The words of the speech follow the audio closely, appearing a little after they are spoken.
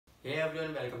Hey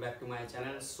everyone, welcome back to my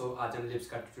channel. सो आज हम लिप्स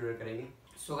का ट्यूटोरियल करेंगे।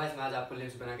 सो गाइस, मैं आज आपको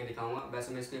लिप्स बना के दिखाऊंगा।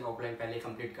 वैसे मैं इसकी आउटलाइन पहले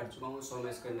कंप्लीट कर चुका हूँ। सो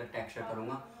मैं इसके अंदर टेक्सचर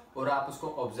करूँगा और आप उसको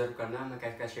ऑब्जर्व करना मैं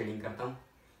कैसे कैसे शेडिंग करता हूँ।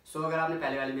 सो अगर आपने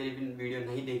पहले वाली मेरी वीडियो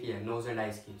नहीं देखी है नोज एंड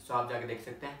आइज की, सो आप जाके देख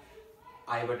सकते हैं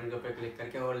आई बटन के ऊपर क्लिक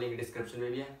करके, और लिंक डिस्क्रिप्शन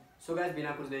में भी है। सो गाइस,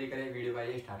 बिना कुछ देरी करे वीडियो का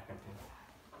ये स्टार्ट करते हैं।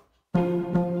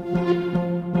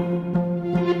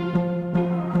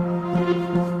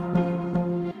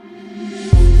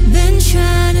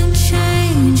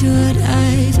 Change what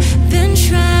I've been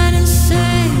trying to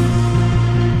say.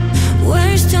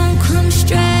 Words don't come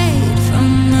straight from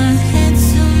my head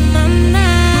to my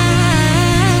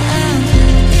mouth.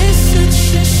 It's such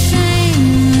a shame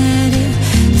that it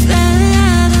fell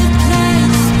out of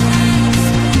place.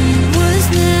 Was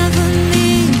never me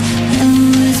that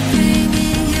was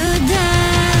bringing you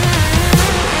down.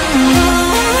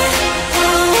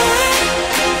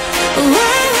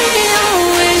 Why we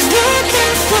always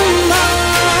looking for more?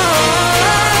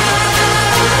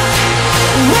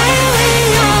 Why we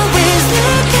always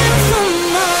looking for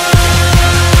more?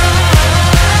 Why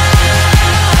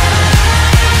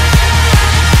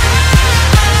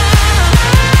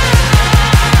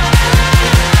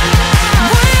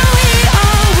we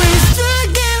always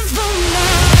looking for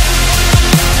more?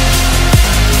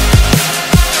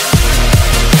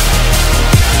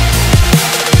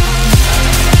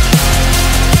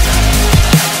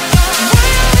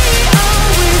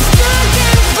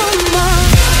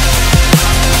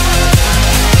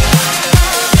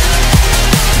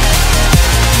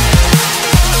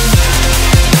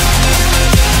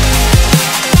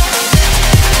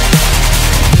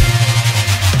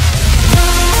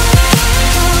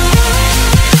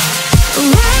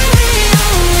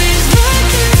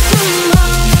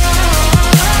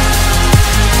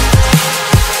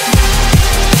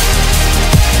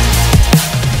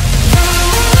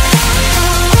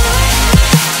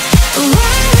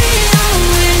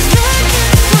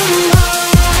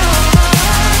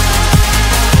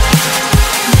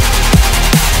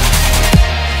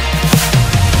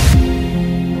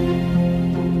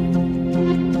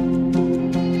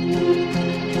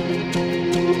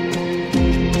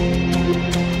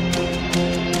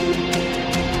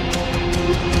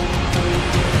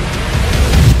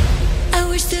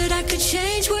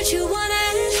 Change what you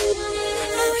wanted.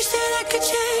 I wish that I could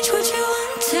change what you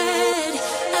wanted.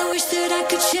 I wish that I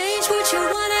could change what you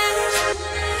wanted.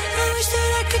 I wish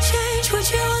that I could change what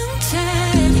you wanted.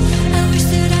 I wish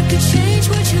that I could change what you wanted. I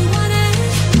wish that I could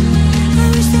change what you wanted.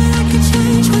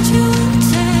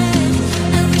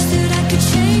 I wish that I could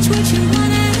change what you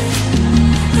wanted.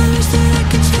 I wish that I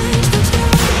could change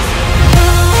what you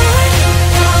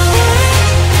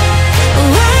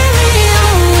Why we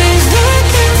always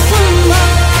looking for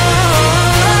more?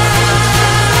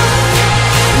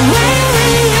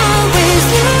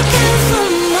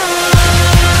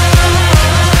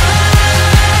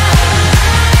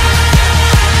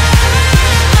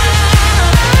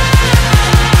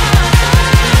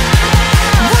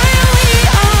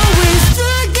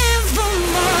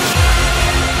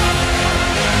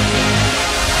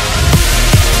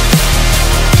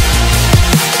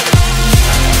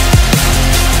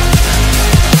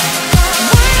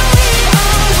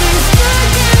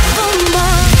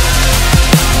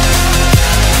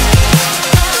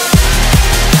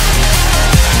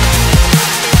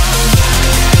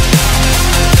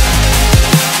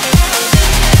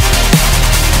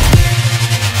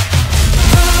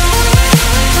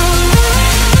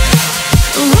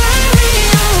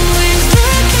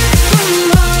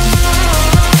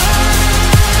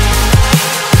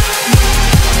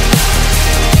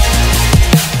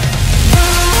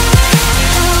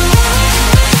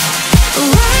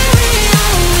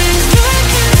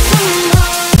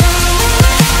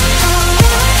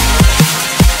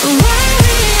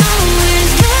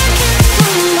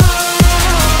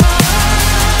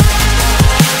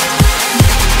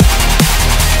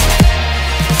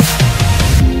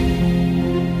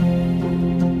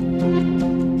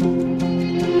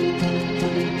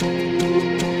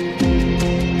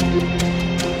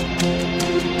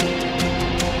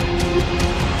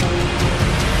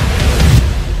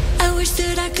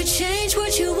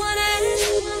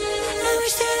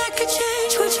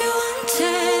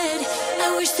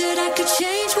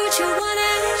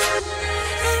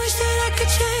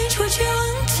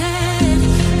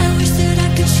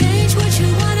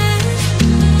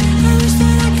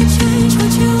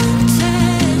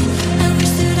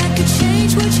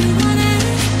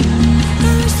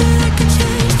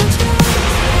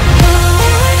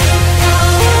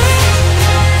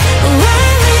 Why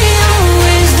we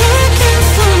always looking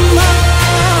for more?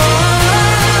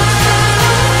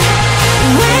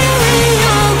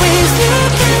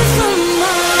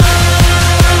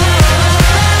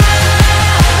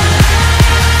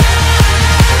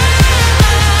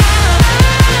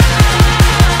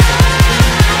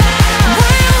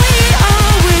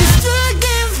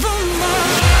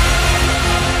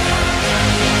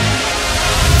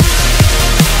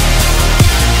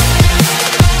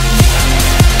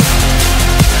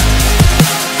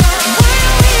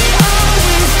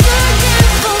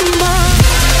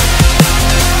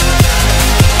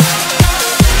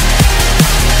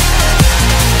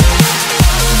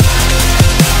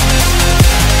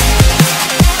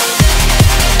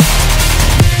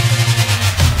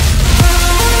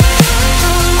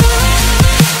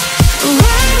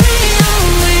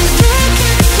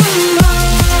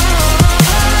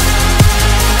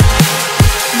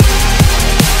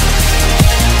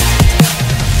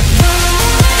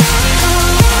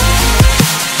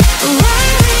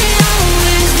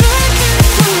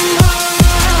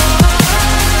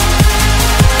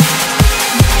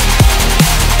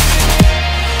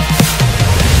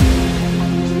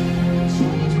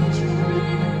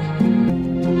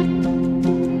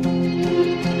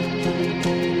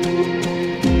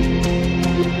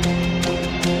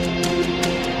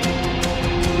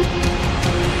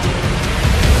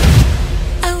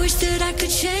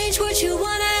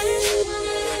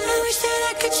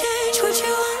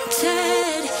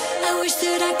 wish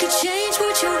that I could change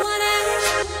what you wanted.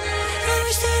 I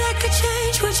wish that I could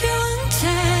change what you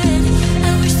wanted.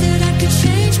 I wish that I could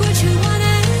change what you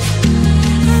wanted.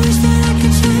 I wish that I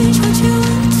could change what you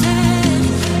wanted.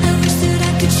 I wish that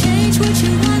I could change what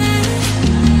you wanted.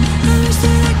 I wish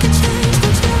that I could change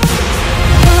what you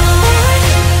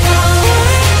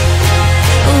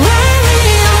Why we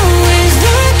always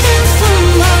looking for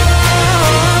more?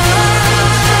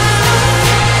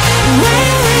 Why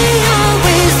we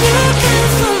always looking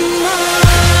for more?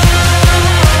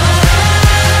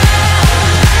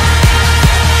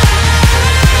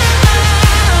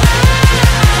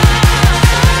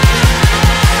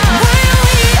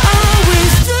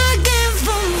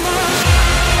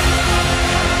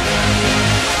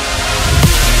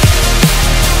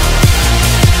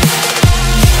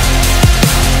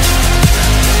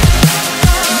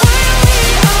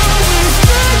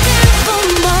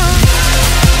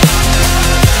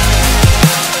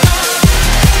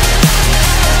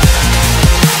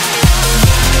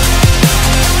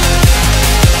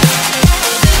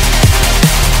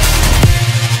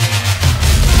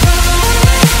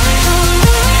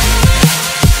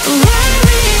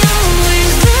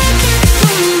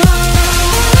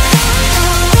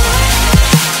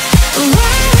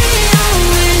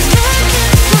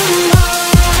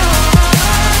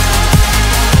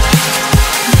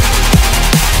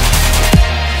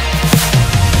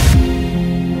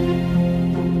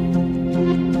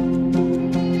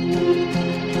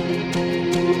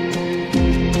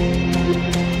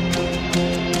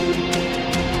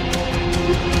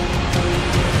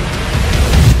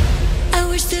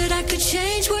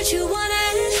 Change what you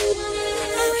wanted.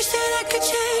 I wish that I could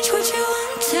change what you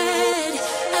wanted.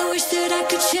 I wish that I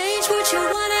could change what you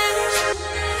wanted.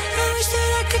 I wish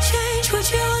that I could change what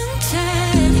you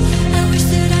wanted. I wish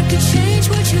that I could change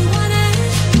what you wanted.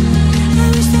 I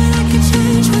wish that I could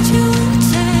change what you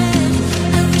wanted.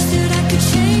 I wish that I could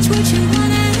change what you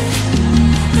wanted.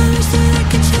 I wish that I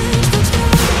could change what you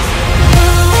wanted.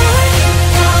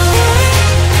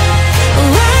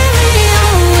 Why we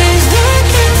always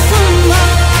looking for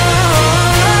more?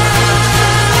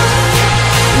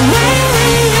 Why we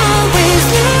always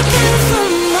looking for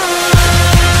more?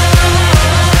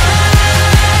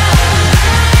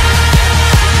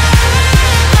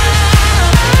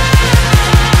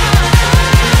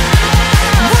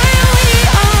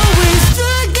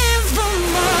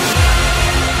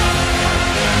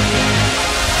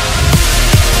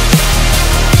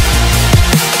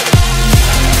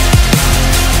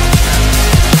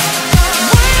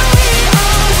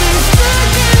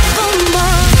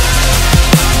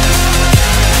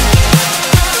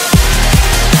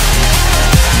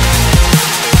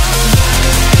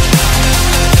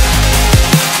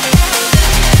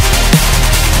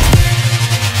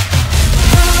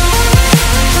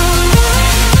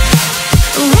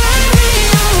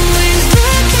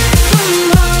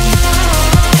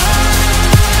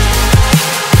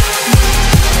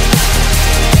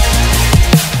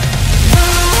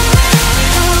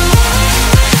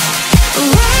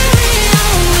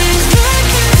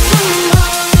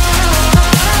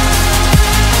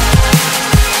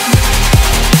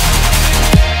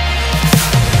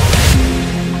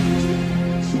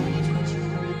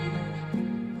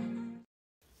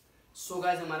 So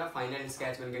guys हमारा final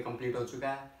sketch बनके कंप्लीट हो चुका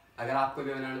है। अगर आपको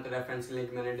भी बनाना तो reference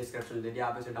link मैंने डिस्क्रिप्शन दे दिया,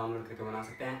 आप इसे डाउनलोड करके बना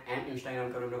सकते हैं। एंड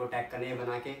इंस्टाग्राम पर मेरे को टैग करने है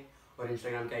बना के, और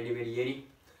इंस्टाग्राम की आईडी मेरी ये रही।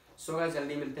 सो गाइस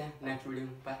जल्दी मिलते हैं नेक्स्ट वीडियो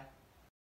में, बाय।